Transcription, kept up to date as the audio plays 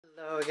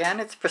Hello again,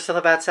 it's Priscilla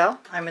Batzell.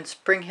 I'm in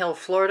Spring Hill,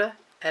 Florida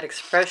at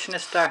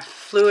Expressionist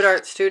Fluid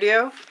Art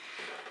Studio.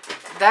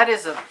 That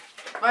is a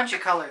bunch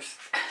of colors.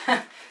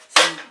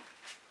 Some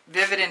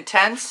Vivid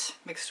Intense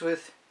mixed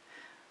with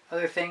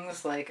other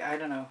things like, I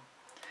don't know,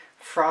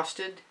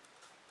 Frosted,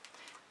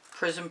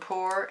 Prizm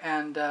Pour,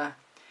 and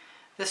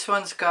this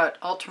one's got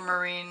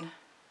Ultramarine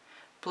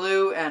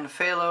Blue and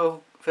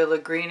Phthalo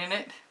Green in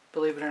it,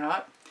 believe it or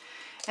not.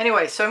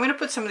 Anyway, so I'm going to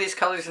put some of these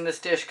colors in this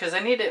dish because I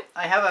need it.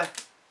 I have a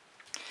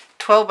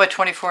 12 by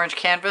 24 inch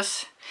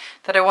canvas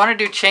that I want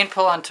to do chain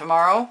pull on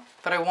tomorrow,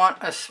 but I want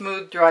a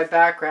smooth dry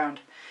background.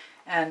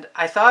 And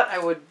I thought I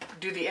would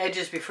do the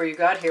edges before you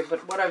got here,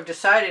 but what I've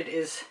decided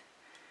is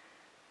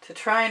to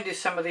try and do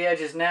some of the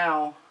edges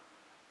now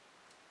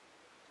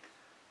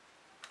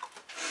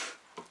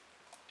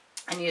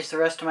and use the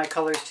rest of my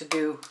colors to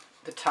do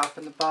the top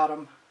and the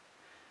bottom.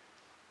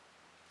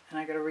 And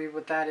I gotta read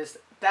what that is.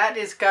 That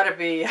is gotta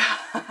be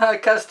a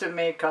custom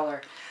made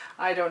color.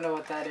 I don't know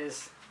what that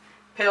is.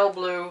 Pale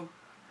blue.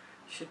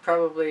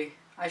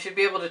 I should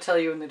be able to tell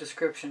you in the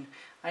description.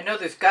 I know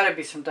there's gotta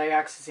be some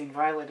dioxazine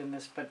violet in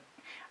this, but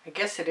I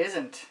guess it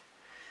isn't.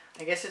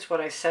 I guess it's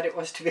what I said it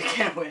was to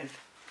begin with.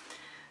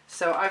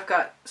 So I've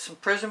got some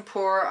Prizm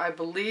Pour. I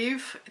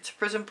believe it's a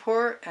Prizm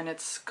Pour, and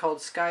it's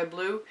called Sky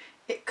Blue.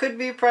 It could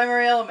be a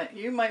primary element.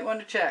 You might want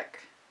to check.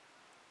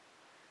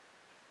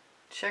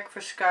 Check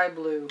for Sky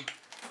Blue.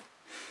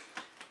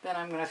 Then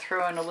I'm going to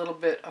throw in a little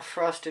bit of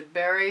Frosted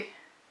Berry,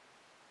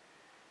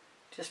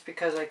 just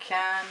because I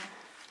can.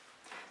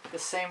 The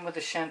same with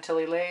the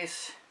Chantilly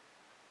lace.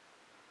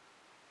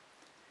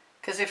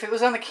 Because if it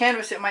was on the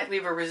canvas, it might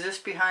leave a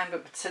resist behind,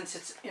 but since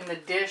it's in the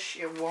dish,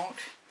 it won't.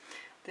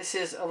 This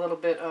is a little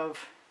bit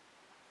of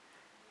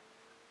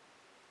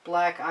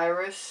Black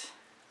Iris.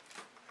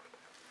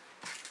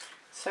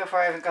 So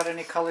far I haven't got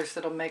any colors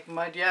that'll make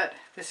mud yet.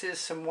 This is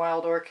some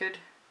Wild Orchid.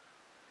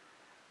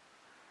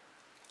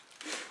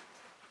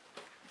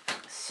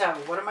 So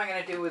what am I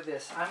going to do with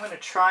this? I'm going to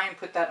try and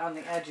put that on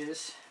the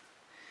edges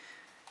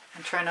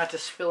and try not to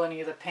spill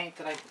any of the paint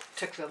that I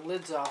took the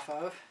lids off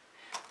of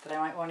that I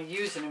might want to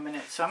use in a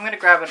minute. So I'm going to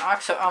grab an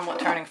OXO omelet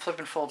turning flip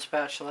and fold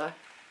spatula.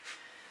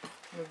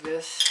 Move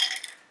this.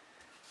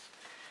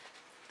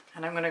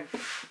 And I'm going to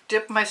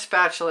dip my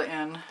spatula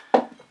in.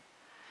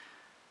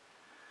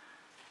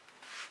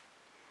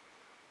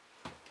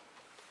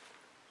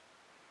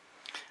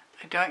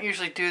 I don't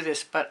usually do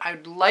this, but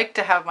I'd like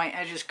to have my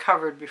edges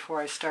covered before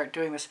I start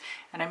doing this.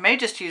 And I may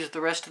just use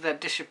the rest of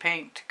that dish of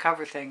paint to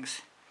cover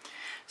things.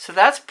 So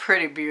that's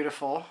pretty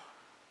beautiful.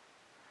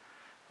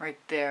 Right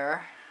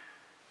there.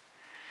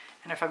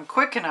 And if I'm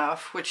quick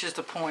enough, which is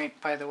the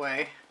point, by the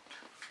way.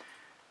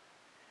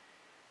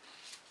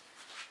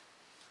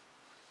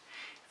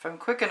 If I'm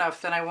quick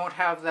enough, then I won't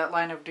have that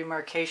line of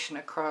demarcation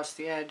across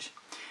the edge.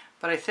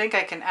 But I think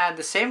I can add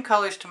the same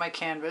colors to my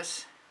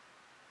canvas.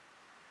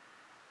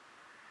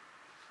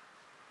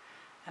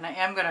 And I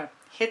am going to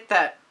hit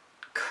that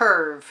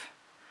curve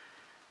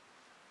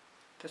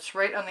that's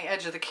right on the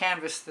edge of the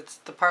canvas. That's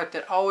the part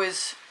that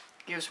always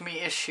gives me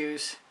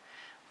issues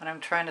when I'm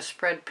trying to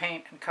spread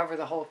paint and cover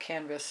the whole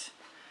canvas.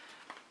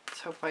 Let's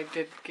hope I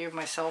did give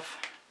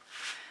myself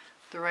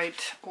the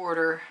right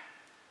order.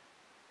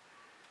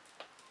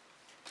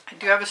 I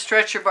do have a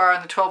stretcher bar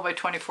on the 12 by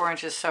 24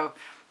 inches, so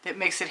it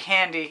makes it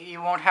handy.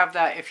 You won't have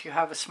that if you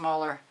have a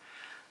smaller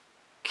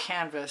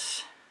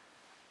canvas.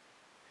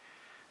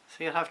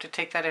 So you'll have to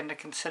take that into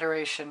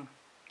consideration.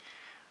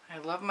 I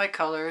love my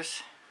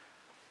colors.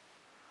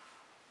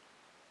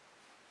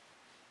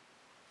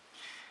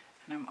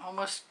 And I'm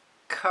almost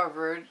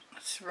covered.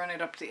 Let's run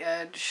it up the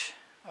edge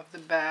of the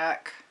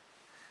back.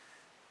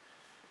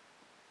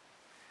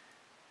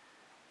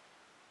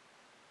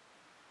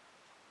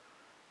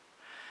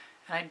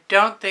 And I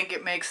don't think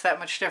it makes that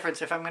much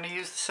difference if I'm going to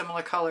use the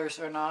similar colors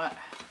or not.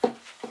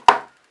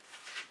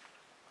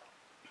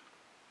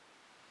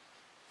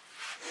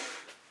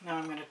 Now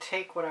I'm going to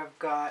take what I've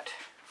got,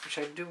 which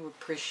I do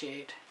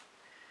appreciate.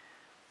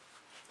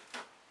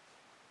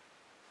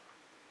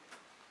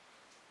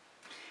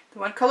 The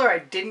one color I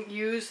didn't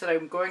use that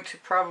I'm going to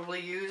probably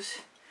use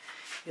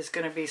is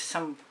going to be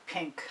some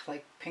pink,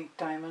 like Pink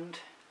Diamond.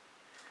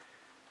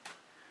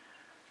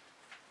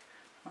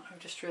 I've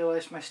just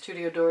realized my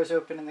studio door is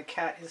open and the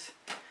cat is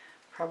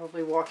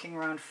probably walking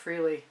around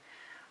freely.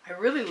 I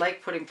really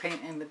like putting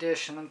paint in the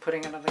dish and then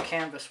putting it on the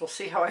canvas. We'll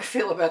see how I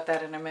feel about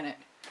that in a minute.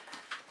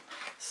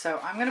 So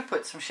I'm going to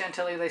put some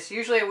Chantilly lace.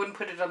 Usually I wouldn't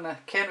put it on the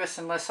canvas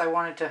unless I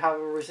wanted to have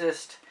a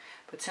resist.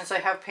 But since I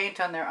have paint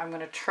on there, I'm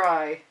going to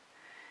try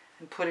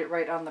and put it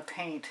right on the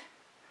paint.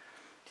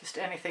 Just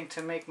anything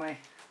to make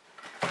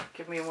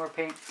give me more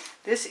paint.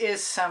 This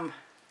is some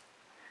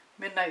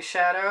Midnight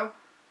Shadow,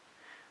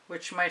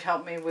 which might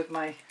help me with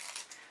my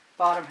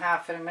bottom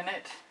half in a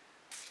minute.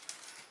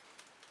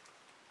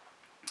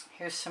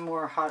 Here's some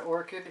more Hot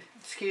Orchid,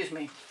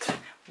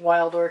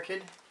 Wild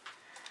Orchid.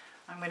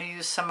 I'm going to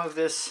use some of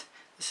this.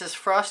 This is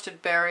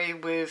Frosted Berry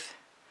with,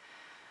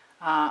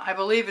 I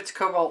believe it's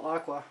Cobalt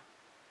Aqua.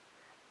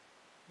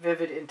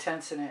 Vivid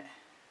Intense in it.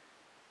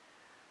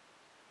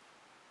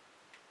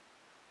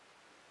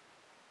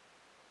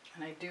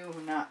 And I do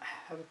not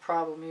have a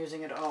problem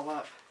using it all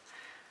up,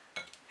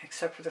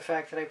 except for the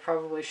fact that I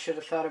probably should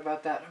have thought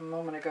about that a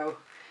moment ago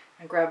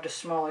and grabbed a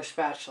smaller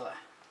spatula.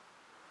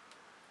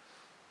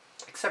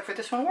 Except for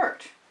this one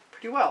worked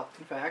pretty well,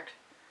 in fact.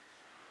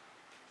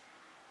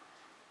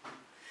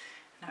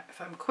 Now,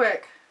 if I'm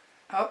quick,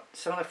 oh,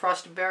 some of the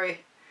Frosted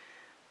Berry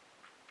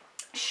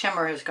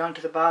shimmer has gone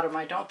to the bottom.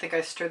 I don't think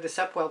I stirred this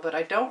up well, but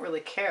I don't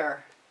really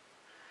care.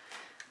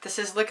 This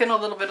is looking a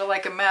little bit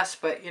like a mess,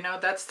 but you know,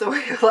 that's the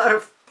way a lot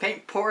of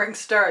paint pouring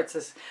starts,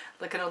 is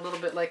looking a little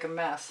bit like a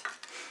mess.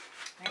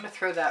 I'm going to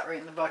throw that right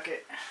in the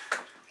bucket.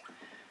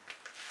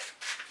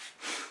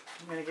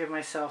 I'm going to give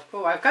myself,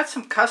 oh, I've got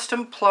some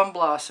custom Plum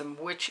Blossom,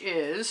 which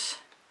is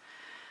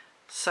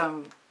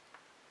some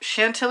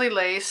Chantilly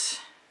lace,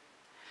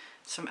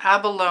 some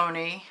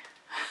Abalone,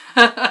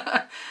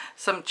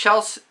 some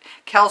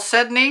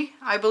Chalcedney,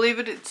 I believe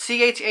it's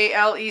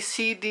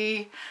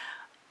Chalcedany,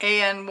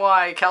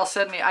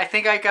 Chalcedney. I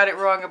think I got it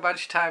wrong a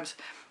bunch of times.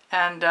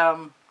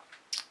 And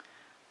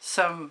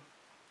some,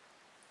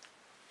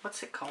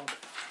 what's it called?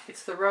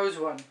 It's the rose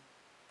one.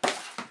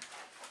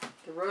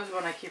 The rose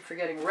one I keep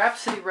forgetting.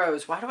 Rhapsody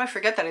Rose. Why do I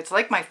forget that? It's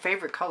like my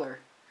favorite color.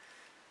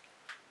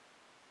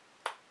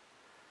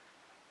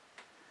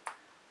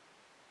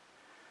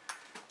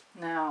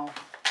 Now,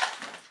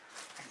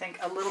 I think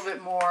a little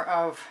bit more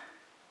of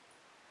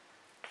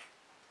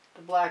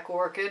the black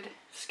orchid.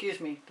 Excuse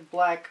me, the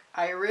black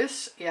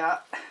iris. Yeah.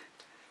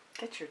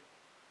 Get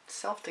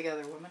yourself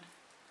together, woman.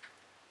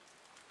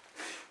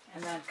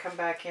 And then come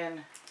back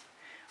in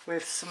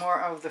with some more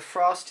of the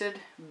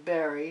Frosted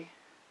Berry.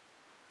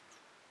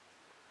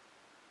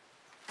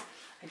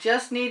 I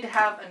just need to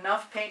have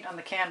enough paint on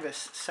the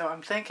canvas, so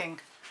I'm thinking,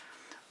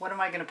 what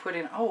am I going to put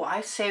in? Oh, I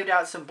saved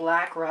out some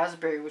black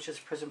raspberry, which is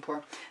Prizm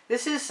pour.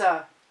 This is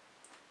the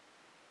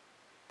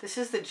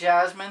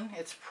Jasmine.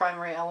 It's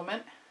primary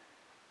element,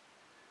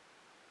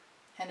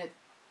 and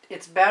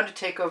it's bound to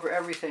take over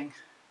everything.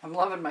 I'm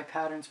loving my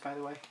patterns, by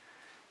the way.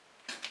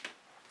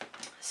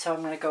 So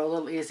I'm going to go a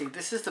little easy.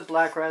 This is the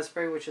black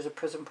raspberry, which is a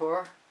Prizm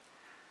pour,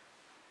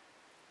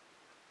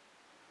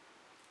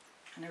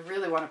 and I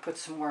really want to put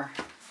some more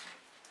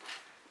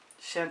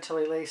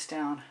Chantilly lace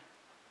down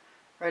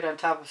right on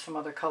top of some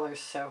other colors,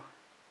 so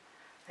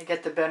I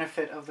get the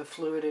benefit of the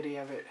fluidity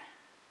of it.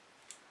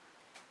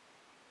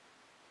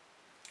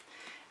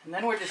 And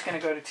then we're just going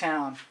to go to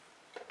town.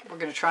 We're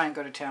going to try and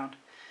go to town.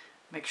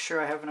 Make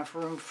sure I have enough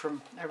room for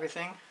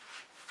everything.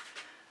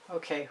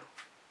 Okay,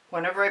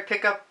 whenever I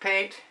pick up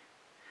paint,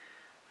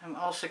 I'm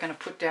also going to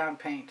put down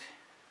paint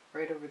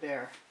right over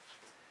there.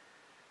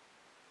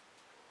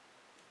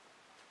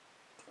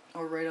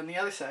 Or right on the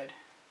other side.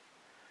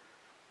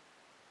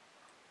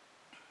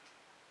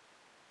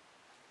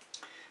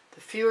 The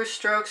fewer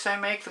strokes I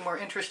make, the more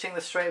interesting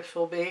the stripes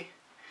will be.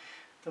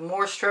 The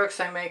more strokes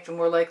I make, the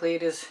more likely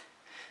it is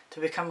to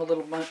become a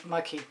little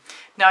mucky.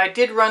 Now, I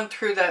did run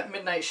through that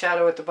midnight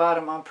shadow at the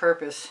bottom on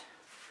purpose,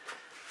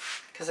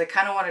 because I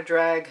kind of want to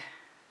drag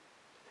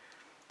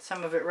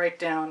some of it right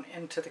down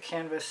into the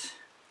canvas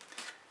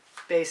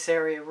base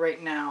area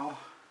right now.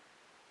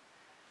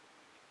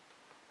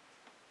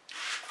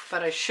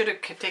 But I should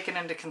have taken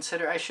into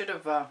consideration, I should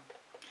have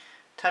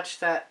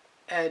touched that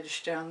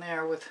edge down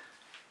there with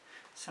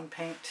some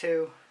paint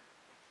too.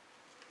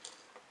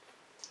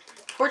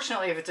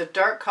 Fortunately, if it's a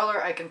dark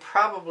color, I can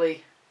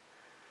probably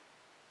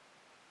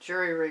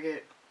jury rig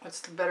it. What's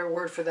the better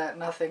word for that?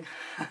 Nothing.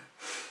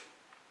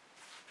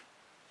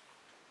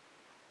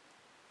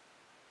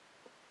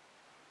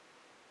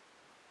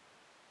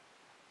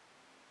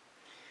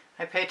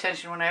 I pay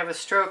attention when I have a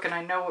stroke and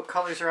I know what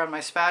colors are on my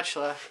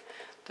spatula.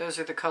 Those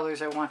are the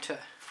colors I want to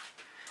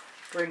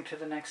bring to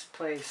the next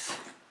place.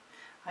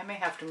 I may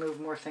have to move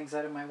more things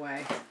out of my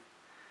way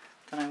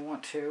than I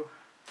want to.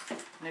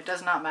 And it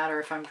does not matter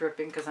if I'm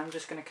dripping, because I'm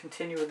just going to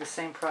continue with the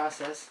same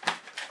process.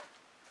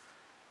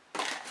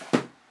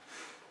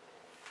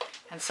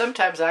 And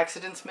sometimes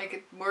accidents make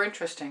it more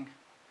interesting.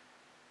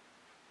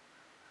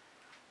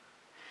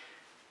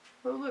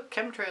 Oh look,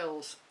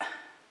 chemtrails.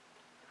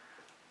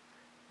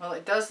 Well,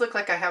 it does look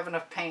like I have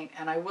enough paint,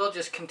 and I will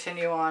just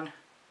continue on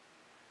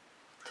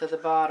to the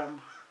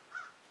bottom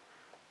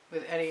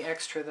with any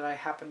extra that I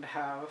happen to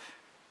have,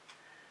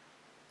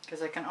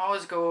 because I can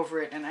always go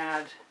over it and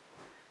add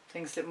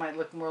things that might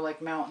look more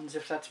like mountains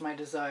if that's my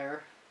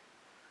desire.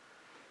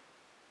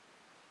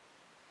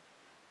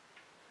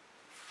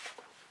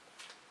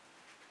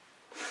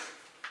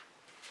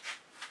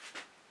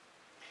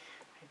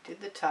 I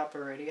did the top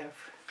already. I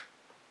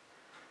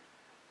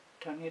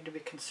don't need to be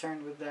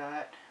concerned with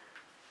that.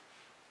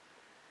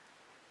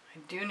 I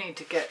do need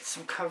to get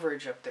some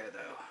coverage up there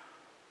though.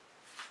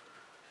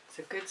 It's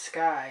a good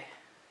sky.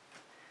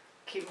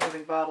 Keep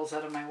moving bottles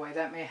out of my way.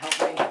 That may help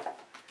me.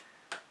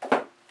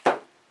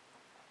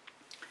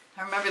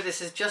 Now remember, this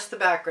is just the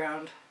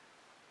background.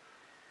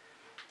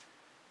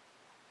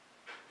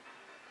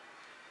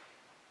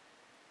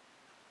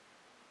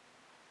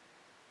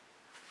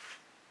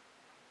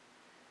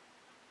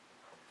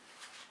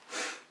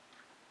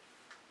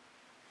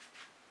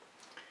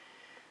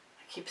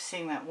 I keep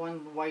seeing that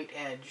one white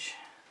edge.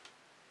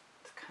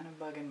 It's kind of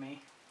bugging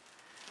me.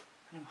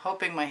 And I'm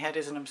hoping my head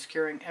isn't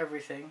obscuring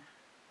everything.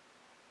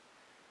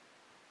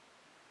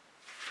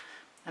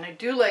 And I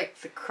do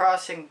like the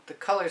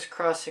colors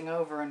crossing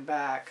over and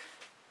back.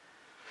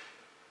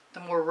 The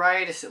more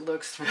riotous it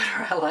looks, the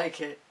better I like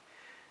it.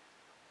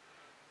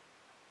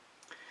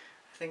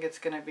 I think it's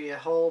going to be a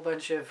whole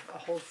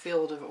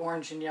field of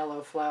orange and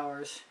yellow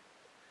flowers.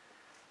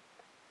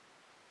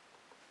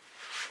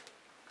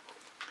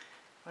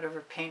 Whatever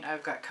paint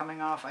I've got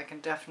coming off, I can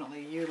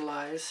definitely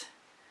utilize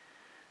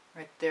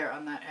right there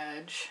on that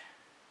edge.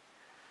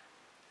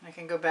 And I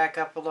can go back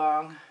up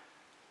along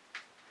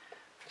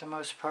for the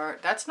most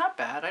part. That's not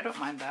bad. I don't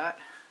mind that.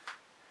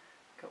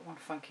 Got one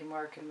funky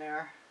mark in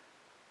there.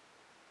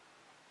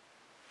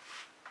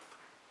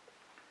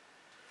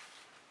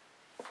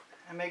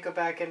 I may go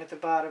back in at the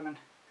bottom and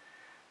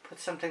put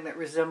something that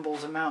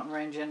resembles a mountain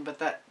range in, but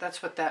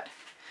that's what that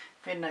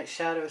midnight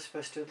shadow is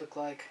supposed to look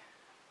like.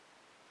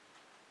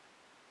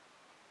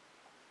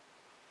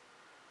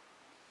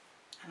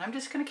 And I'm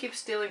just going to keep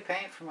stealing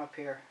paint from up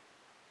here.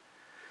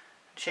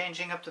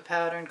 Changing up the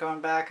pattern,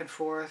 going back and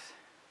forth.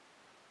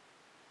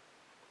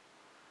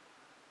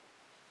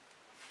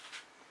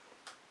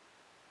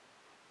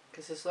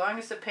 Because as long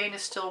as the paint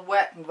is still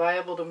wet and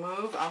viable to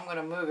move, I'm going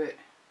to move it.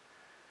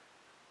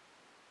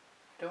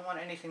 I don't want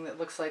anything that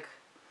looks like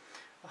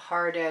a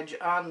hard edge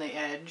on the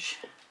edge.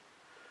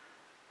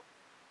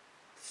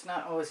 It's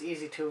not always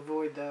easy to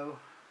avoid though.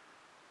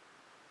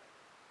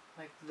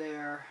 Like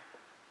there.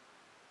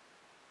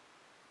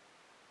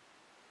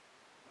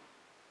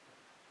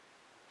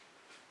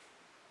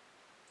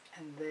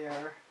 And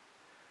there.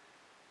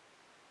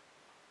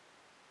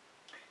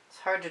 It's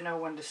hard to know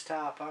when to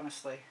stop,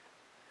 honestly.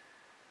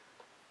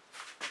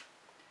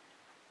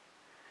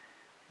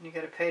 And you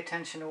got to pay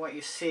attention to what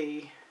you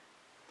see.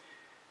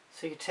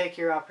 So you take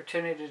your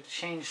opportunity to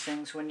change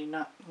things when you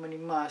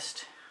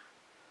must.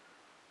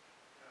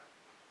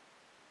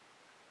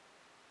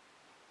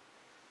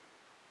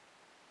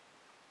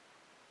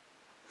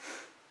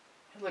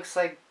 It looks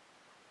like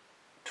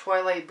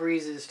twilight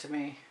breezes to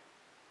me.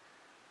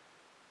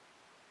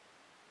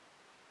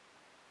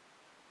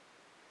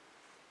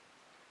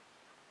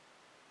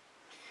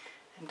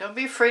 And don't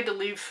be afraid to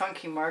leave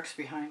funky marks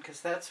behind,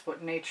 because that's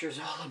what nature's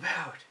all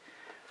about.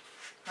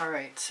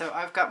 Alright, so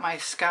I've got my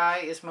sky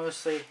is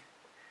mostly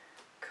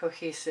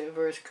cohesive,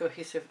 or is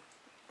cohesive.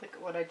 Look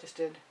at what I just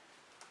did.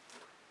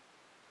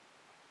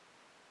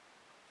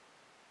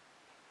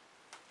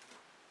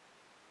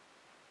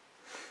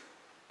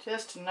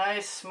 Just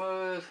nice,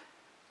 smooth,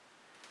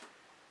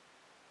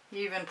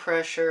 even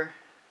pressure.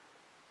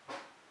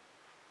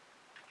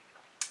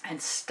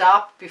 And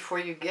stop before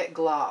you get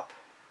glop.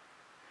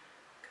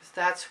 Because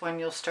that's when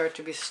you'll start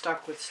to be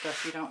stuck with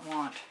stuff you don't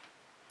want.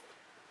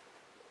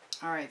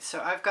 Alright, so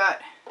I've got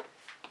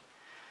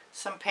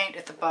some paint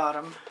at the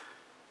bottom.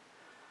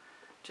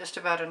 Just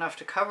about enough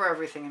to cover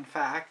everything, in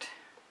fact.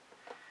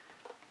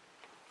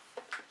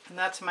 And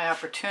that's my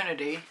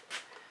opportunity.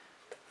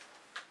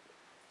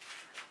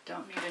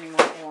 Don't need any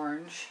more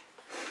orange.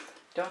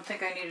 Don't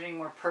think I need any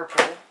more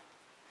purple.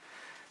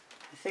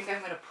 I think I'm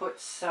going to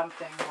put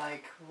something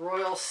like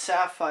Royal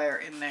Sapphire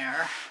in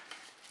there.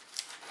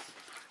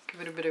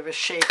 Give it a bit of a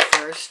shake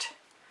first.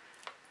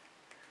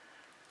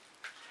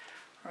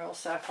 Royal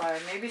Sapphire,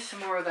 maybe some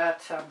more of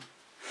that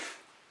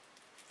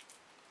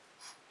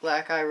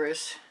black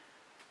iris.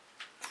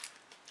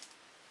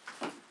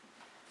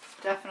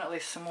 Definitely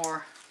some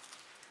more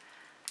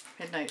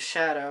Midnight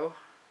Shadow.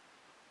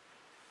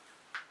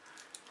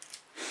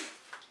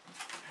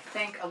 I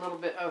think a little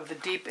bit of the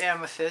deep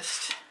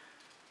Amethyst.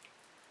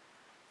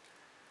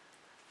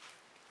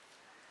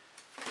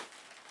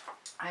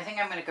 I think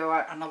I'm going to go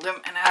out on a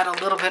limb and add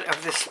a little bit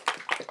of this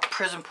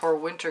Prizm Pour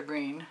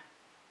Wintergreen.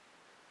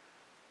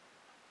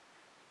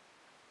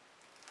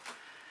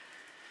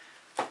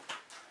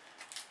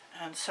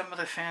 And some of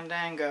the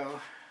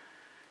Fandango.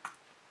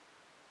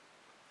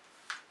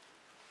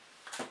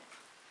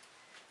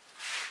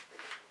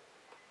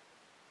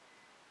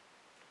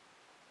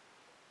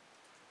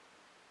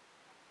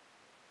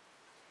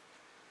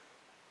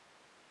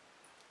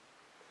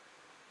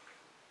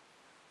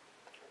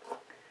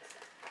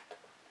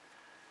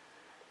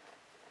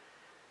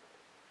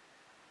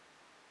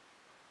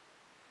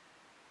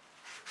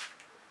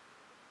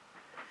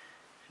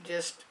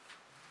 Just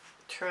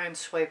try and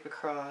swipe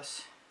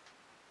across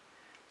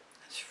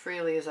as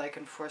freely as I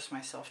can force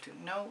myself to.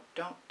 No,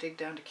 don't dig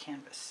down to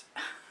canvas.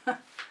 I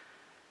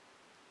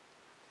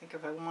think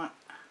if I want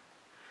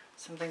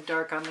something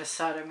dark on this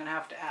side, I'm going to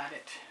have to add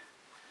it.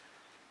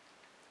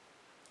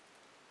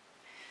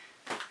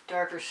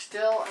 Darker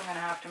still, I'm going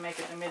to have to make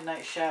it the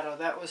Midnight Shadow.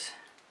 That was...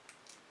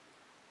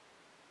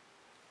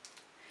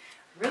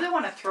 I really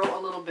want to throw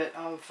a little bit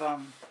of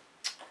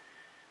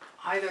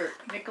either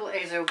Nickel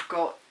Azo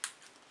Gold...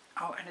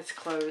 Oh, and it's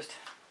closed.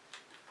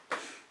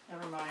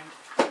 Never mind.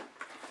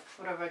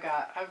 What have I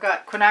got? I've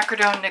got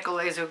Quinacradone Nickel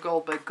Azo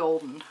Gold by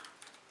Golden.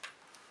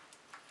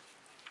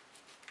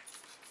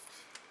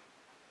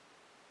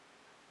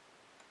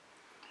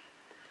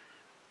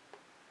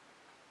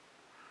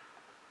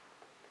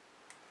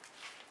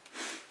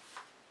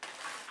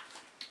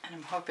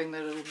 hoping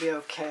that it'll be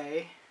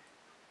okay.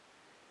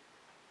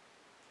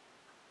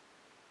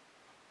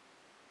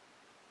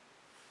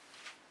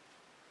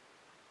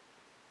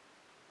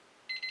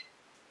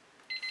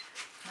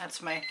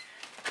 That's my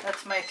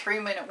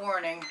 3-minute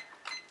warning.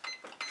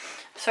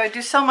 So I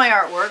do sell my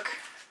artwork.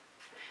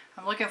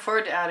 I'm looking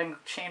forward to adding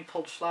chain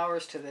pulled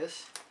flowers to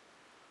this.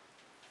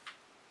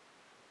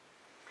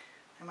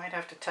 I might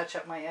have to touch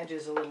up my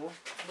edges a little.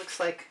 It looks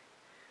like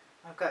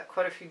I've got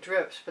quite a few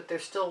drips, but they're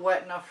still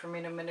wet enough for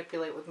me to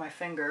manipulate with my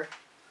finger.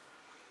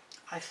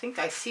 I think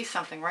I see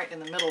something right in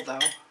the middle though.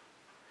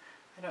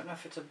 I don't know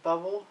if it's a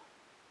bubble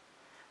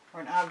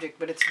or an object,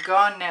 but it's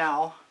gone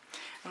now.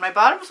 And my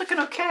bottom's looking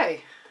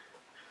okay.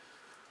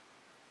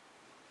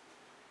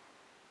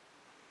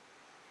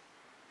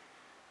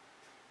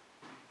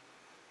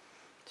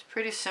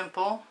 Pretty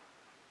simple.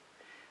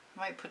 I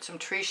might put some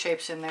tree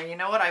shapes in there. You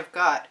know what I've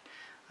got?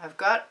 I've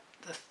got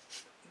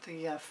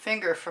the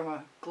finger from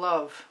a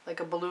glove, like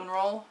a balloon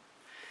roll.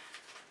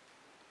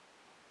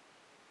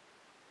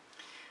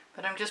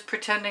 But I'm just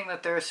pretending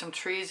that there are some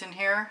trees in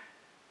here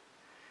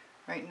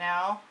right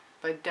now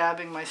by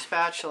dabbing my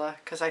spatula,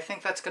 because I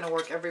think that's going to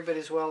work every bit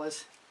as well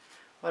as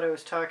what I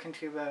was talking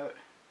to you about.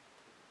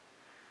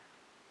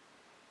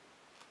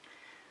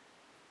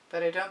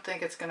 But I don't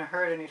think it's going to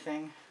hurt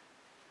anything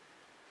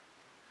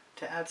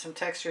to add some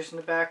textures in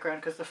the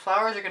background, because the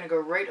flowers are going to go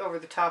right over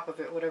the top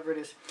of it, whatever it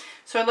is.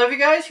 So I love you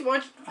guys.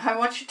 I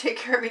want you to take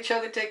care of each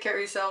other. Take care of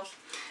yourselves.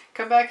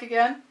 Come back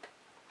again.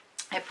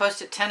 I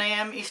post at 10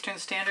 a.m. Eastern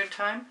Standard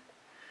Time.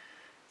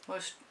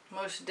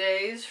 Most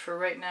days for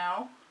right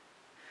now.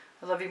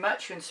 I love you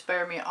much. You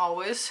inspire me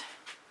always.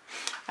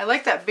 I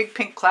like that big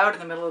pink cloud in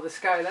the middle of the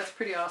sky. That's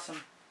pretty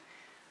awesome.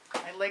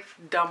 I like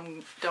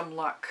dumb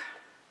luck.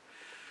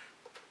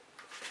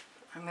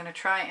 I'm going to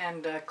try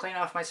and clean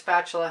off my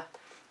spatula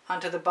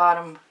onto the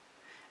bottom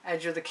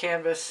edge of the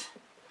canvas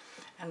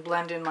and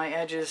blend in my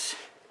edges,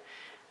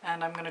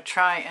 and I'm going to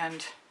try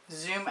and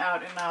zoom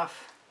out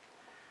enough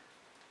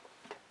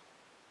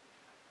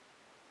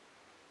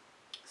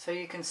so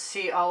you can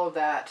see all of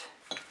that,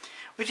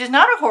 which is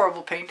not a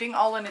horrible painting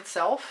all in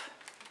itself,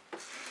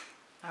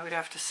 I would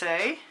have to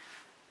say.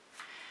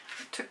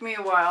 It took me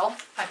a while.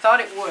 I thought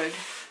it would.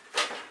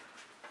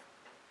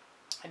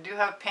 I do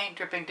have paint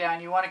dripping down.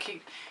 You want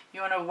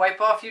to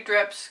wipe off your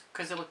drips,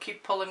 because it'll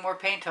keep pulling more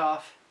paint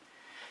off.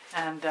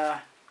 And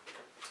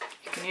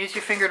you can use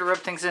your finger to rub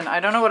things in. I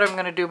don't know what I'm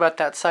going to do about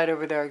that side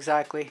over there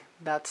exactly.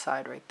 That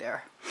side right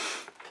there.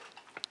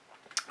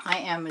 I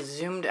am as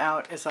zoomed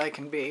out as I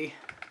can be.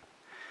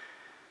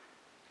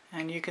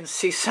 And you can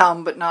see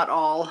some, but not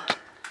all.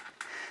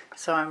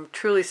 So I'm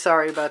truly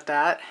sorry about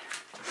that.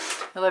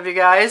 I love you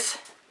guys.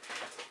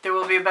 There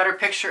will be a better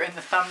picture in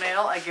the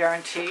thumbnail, I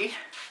guarantee.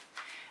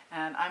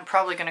 And I'm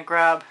probably going to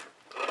grab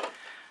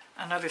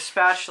another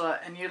spatula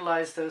and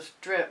utilize those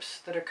drips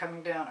that are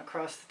coming down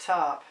across the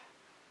top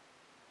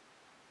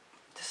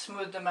to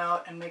smooth them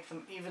out and make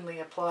them evenly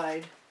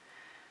applied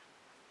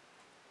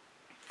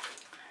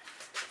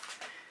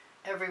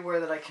everywhere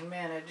that I can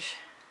manage.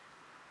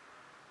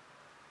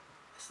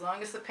 As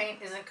long as the paint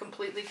isn't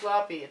completely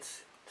gloppy, I'm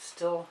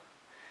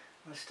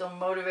still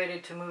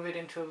motivated to move it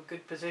into a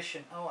good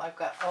position. Oh, I've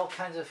got all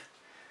kinds of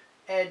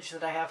edge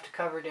that I have to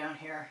cover down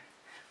here.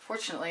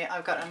 Fortunately,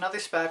 I've got another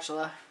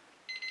spatula.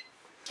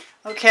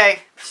 Okay,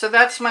 so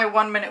that's my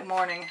 1-minute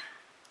warning.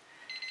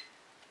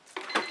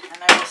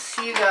 And I will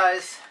see you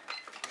guys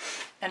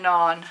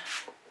anon.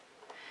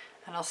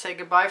 And I'll say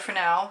goodbye for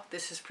now.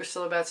 This is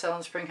Priscilla Batzell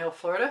in Spring Hill,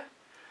 Florida.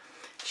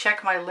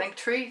 Check my link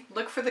tree.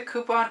 Look for the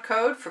coupon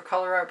code for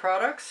Colourarte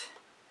products.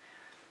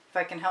 If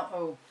I can help...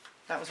 Oh,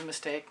 that was a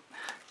mistake.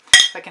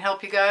 If I can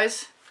help you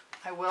guys,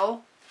 I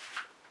will.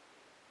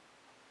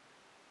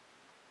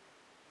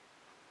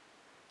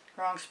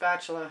 Wrong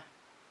spatula.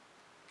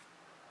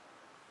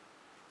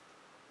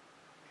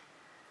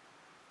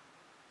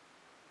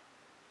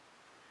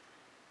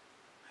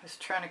 I was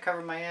trying to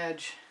cover my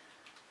edge.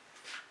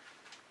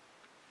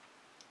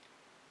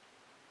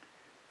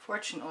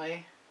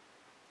 Fortunately,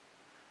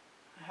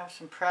 I have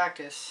some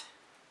practice,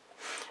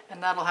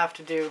 and that'll have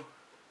to do.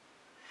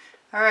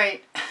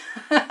 Alright,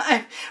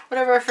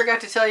 whatever I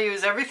forgot to tell you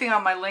is everything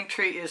on my link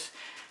tree is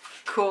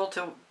cool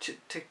to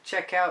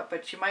check out,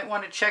 but you might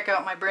want to check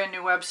out my brand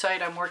new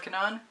website I'm working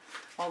on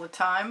all the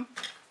time,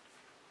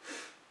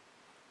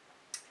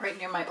 right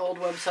near my old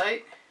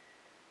website.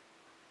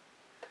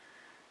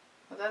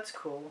 Well, that's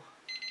cool.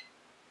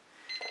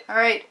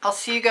 Alright, I'll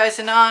see you guys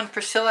anon.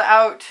 Priscilla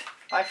out.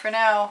 Bye for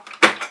now.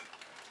 I'm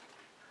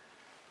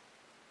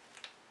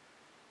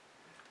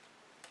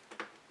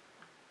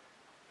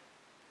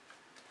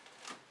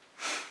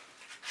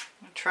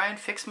going to try and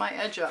fix my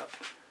edge up.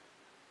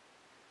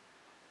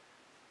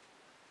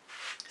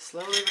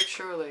 Slowly but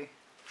surely.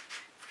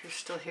 If you're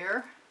still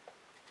here.